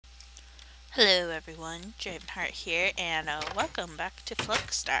Hello everyone, Dravenheart here, and welcome back to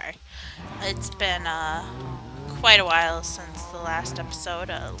Flunkstar. It's been quite a while since the last episode.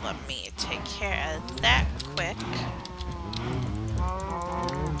 Let me take care of that quick.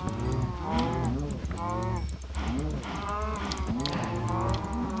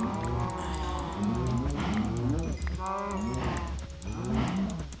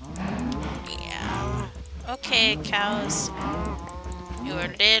 Yeah. Okay, cows. You're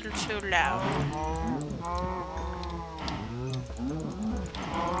a little too loud.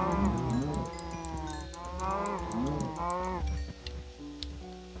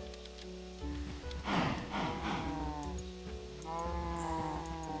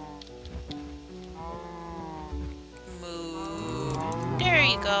 Moo. There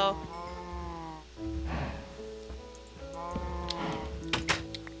you go.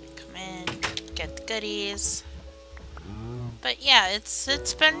 Come in, get the goodies. But yeah,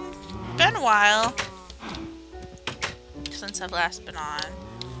 it's been a while since I've last been on.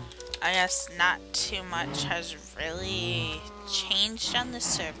 I guess not too much has really changed on the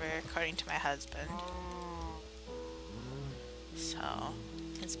server, according to my husband. So,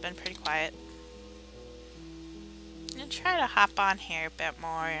 it's been pretty quiet. I'm gonna try to hop on here a bit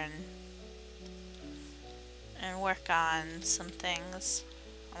more and work on some things.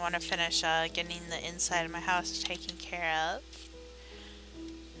 I want to finish getting the inside of my house taken care of.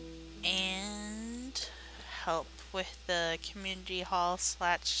 And help with the community hall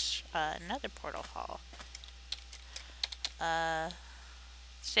slash another portal hall.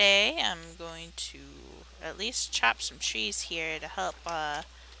 Today I'm going to at least chop some trees here to help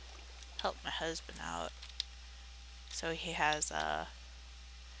help my husband out. So he has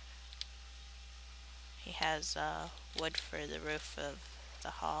wood for the roof of the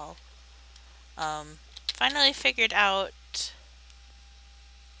hall. Finally figured out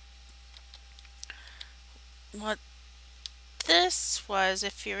what this was,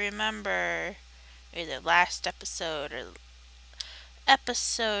 if you remember either last episode or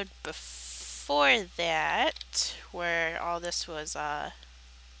episode before that, where all this was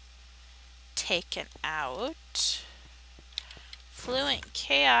taken out. Fluent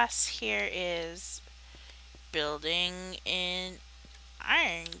Chaos here is building an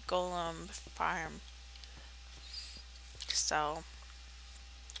iron golem farm. So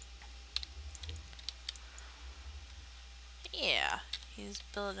yeah, he's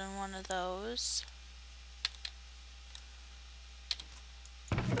building one of those.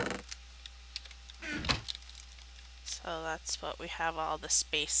 So that's what we have all the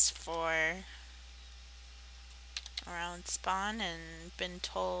space for around spawn, and been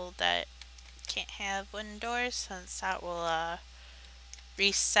told that can't have wooden doors since that will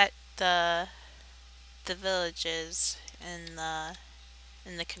reset the villages in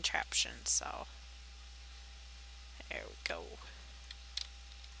the contraption. So there we go.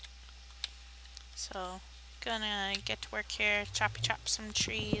 So gonna get to work here, chop some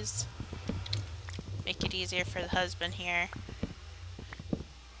trees, make it easier for the husband here.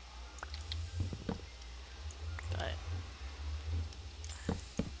 But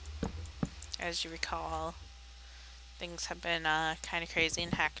as you recall, things have been kind of crazy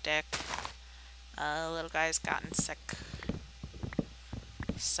and hectic. Little guy's gotten sick,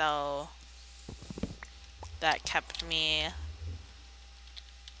 so that kept me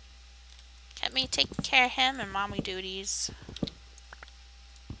taking care of him and mommy duties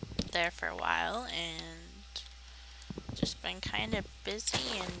there for a while, and just been kind of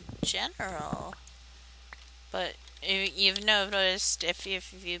busy in general. But you've noticed, if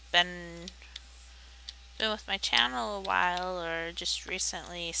you've been with my channel a while or just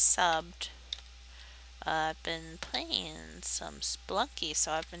recently subbed, I've been playing some Splunky,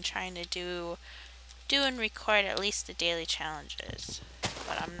 so I've been trying to do and record at least the daily challenges.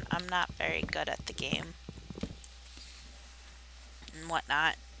 But I'm not very good at the game and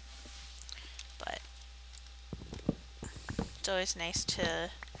whatnot. But it's always nice to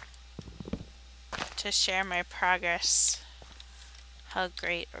share my progress, how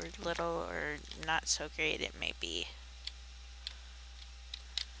great or little or not so great it may be.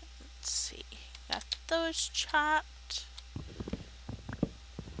 Let's see, got those chopped.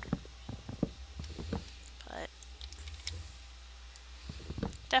 But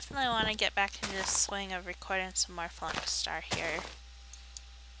definitely want to get back into the swing of recording some more Flunkstar here.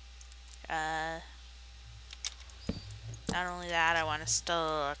 Not only that, I want to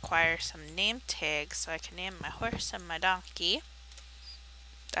still acquire some name tags so I can name my horse and my donkey.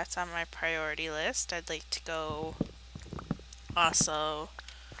 That's on my priority list. I'd like to go also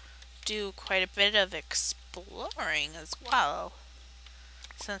do quite a bit of exploring as well.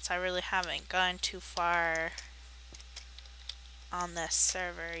 since I really haven't gone too far on this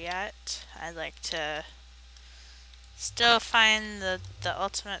server yet, I'd like to still find the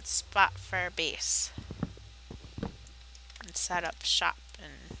ultimate spot for a base and set up shop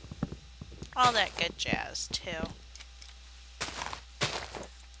and all that good jazz too.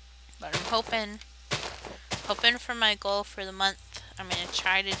 But I'm hoping for my goal for the month. I'm gonna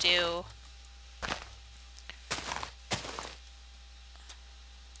try to do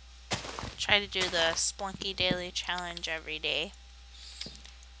the Splunky Daily Challenge every day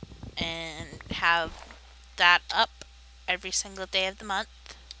and have that up every single day of the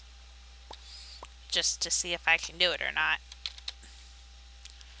month just to see if I can do it or not.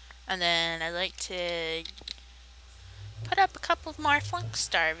 And then I'd like to put up a couple more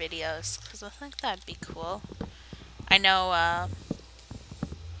Flunkstar videos because I think that'd be cool. I know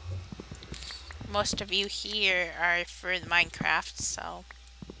most of you here are for the Minecraft, so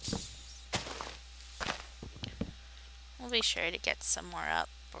we'll be sure to get some more up,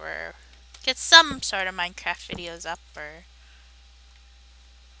 or get some sort of Minecraft videos up, or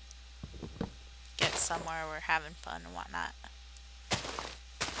get somewhere we're having fun and whatnot.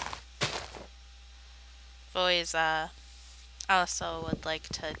 I've always also would like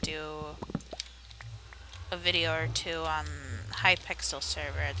to do a video or two on Hypixel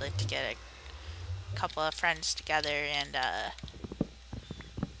server. I'd like to get a couple of friends together and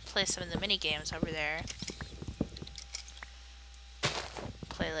play some of the mini games over there.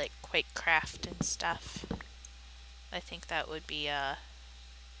 Play like Quakecraft and stuff. I think that would be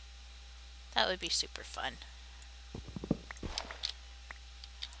super fun.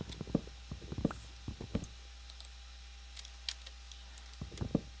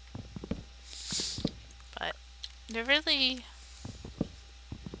 But there's really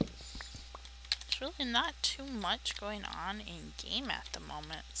not too much going on in game at the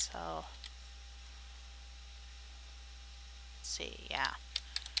moment, so let's see, yeah.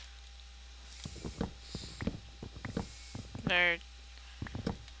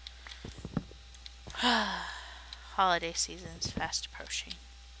 Holiday season's fast approaching.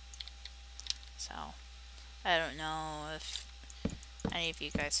 So I don't know if any of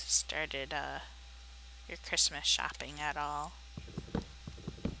you guys have started your Christmas shopping at all.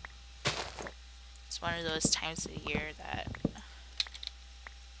 It's one of those times of the year that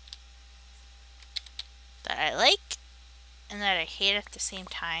I like and that I hate at the same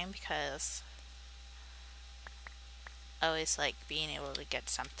time, because I always like being able to get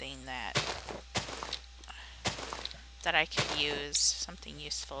something that I could use, something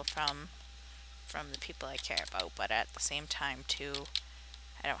useful from the people I care about, but at the same time too,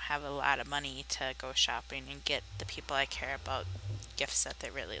 I don't have a lot of money to go shopping and get the people I care about gifts that they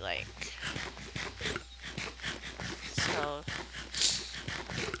really like. So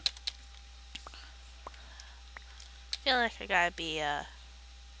I feel like I gotta be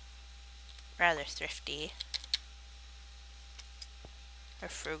rather thrifty or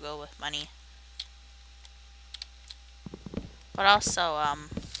frugal with money. But also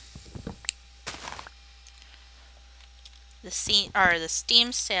the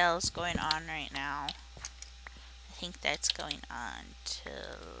Steam sale's going on right now. I think that's going on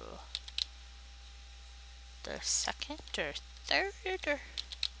till the 2nd or 3rd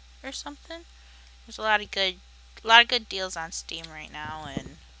or something. There's a lot of good deals on Steam right now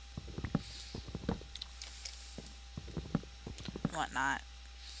and whatnot.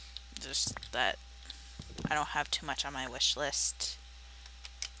 Just that I don't have too much on my wish list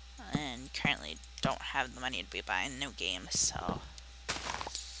and currently don't have the money to be buying new games, so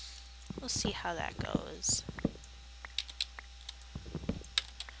we'll see how that goes.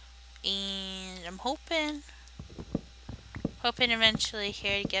 And I'm hoping eventually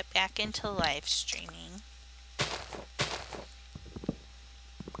here to get back into live streaming,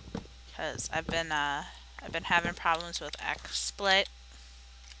 because I've been having problems with XSplit,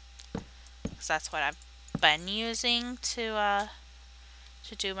 because that's what I've been using to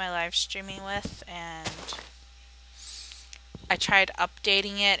do my live streaming with, and I tried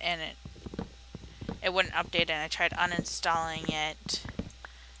updating it and it wouldn't update, and I tried uninstalling it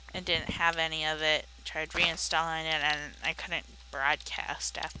and didn't have any of it. Tried reinstalling it and I couldn't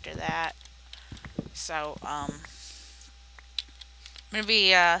broadcast after that. So I'm gonna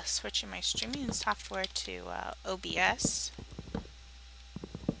be switching my streaming software to OBS,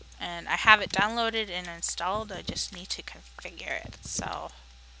 and I have it downloaded and installed. I just need to configure it. So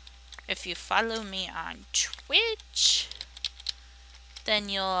if you follow me on Twitch, then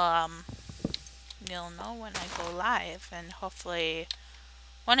you'll know when I go live, and hopefully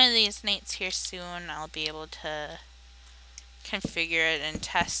one of these nights here soon I'll be able to configure it and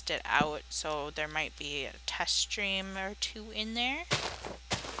test it out. So there might be a test stream or two in there,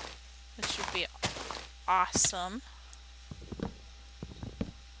 which would be awesome.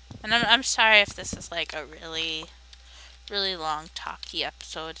 And I'm sorry if this is like a really long talky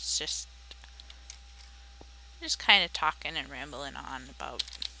episode. It's just kind of talking and rambling on about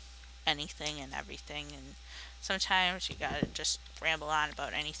anything and everything, and sometimes you gotta just ramble on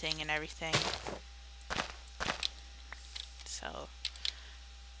about anything and everything. So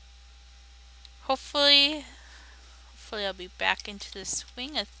hopefully I'll be back into the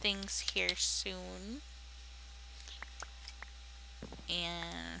swing of things here soon,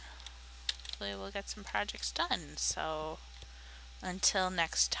 and hopefully we'll get some projects done. So until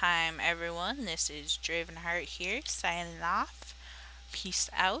next time, everyone, this is Dravenheart here, signing off. Peace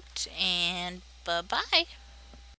out, and bye-bye.